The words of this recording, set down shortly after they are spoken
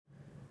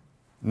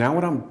Now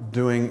what I'm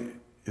doing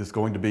is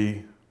going to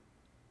be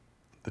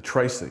the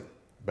tracing,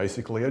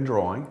 basically a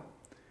drawing.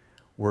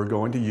 We're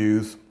going to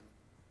use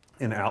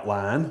an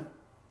outline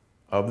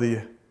of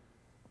the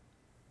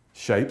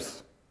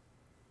shapes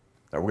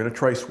that we're going to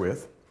trace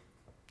with,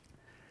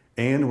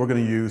 and we're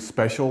going to use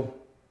special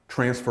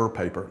transfer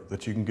paper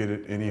that you can get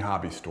at any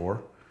hobby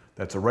store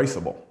that's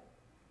erasable,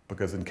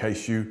 because in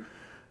case you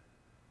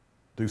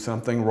do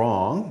something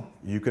wrong,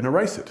 you can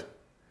erase it.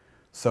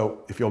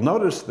 So if you'll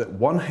notice that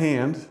one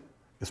hand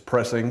is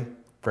pressing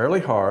fairly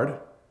hard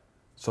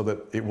so that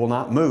it will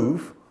not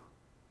move,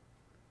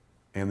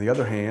 and the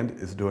other hand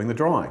is doing the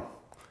drawing.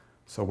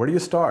 So where do you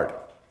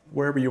start?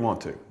 Wherever you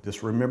want to.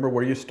 Just remember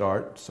where you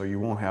start so you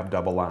won't have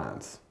double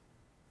lines.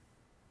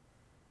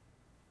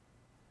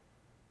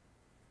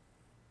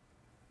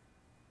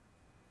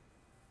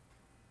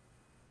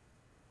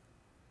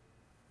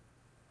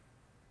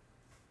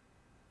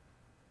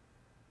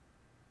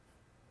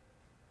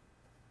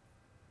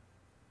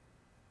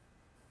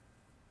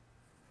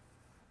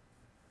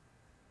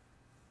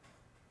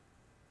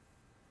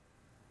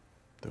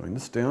 Doing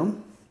the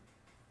stem.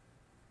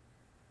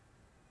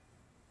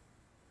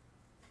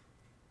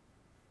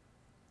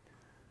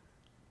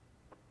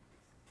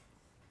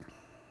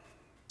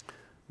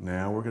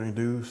 Now we're going to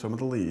do some of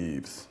the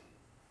leaves.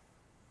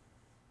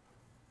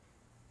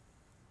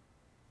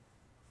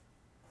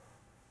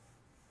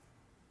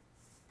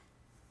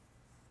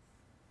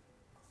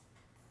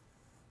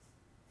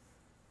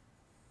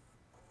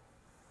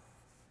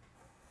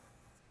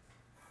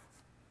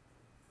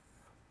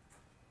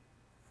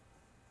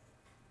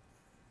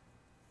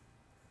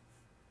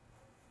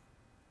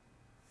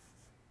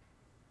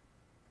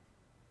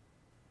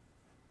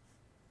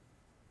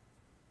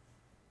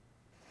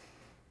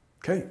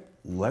 Okay,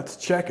 let's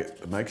check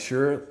it to make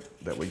sure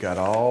that we got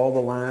all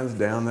the lines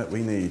down that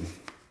we need.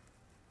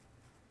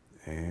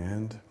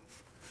 And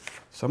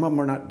some of them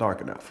are not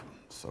dark enough,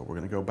 so we're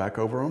going to go back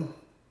over them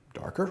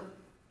darker.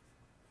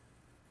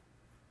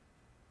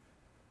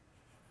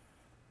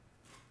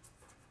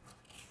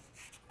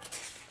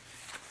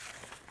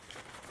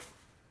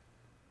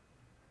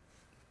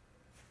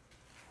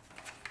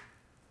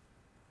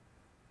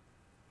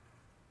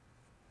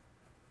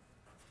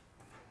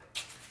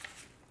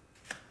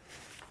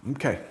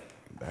 Okay,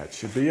 that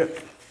should be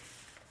it.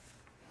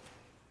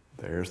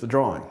 There's the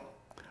drawing.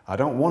 I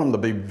don't want them to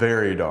be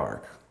very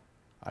dark.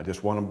 I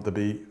just want them to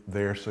be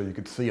there so you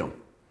could see them.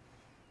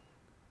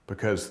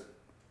 Because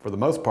for the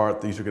most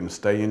part, these are going to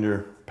stay in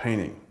your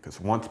painting.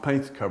 Because once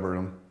paint's covered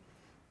them,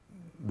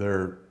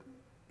 they're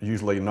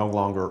usually no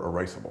longer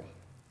erasable.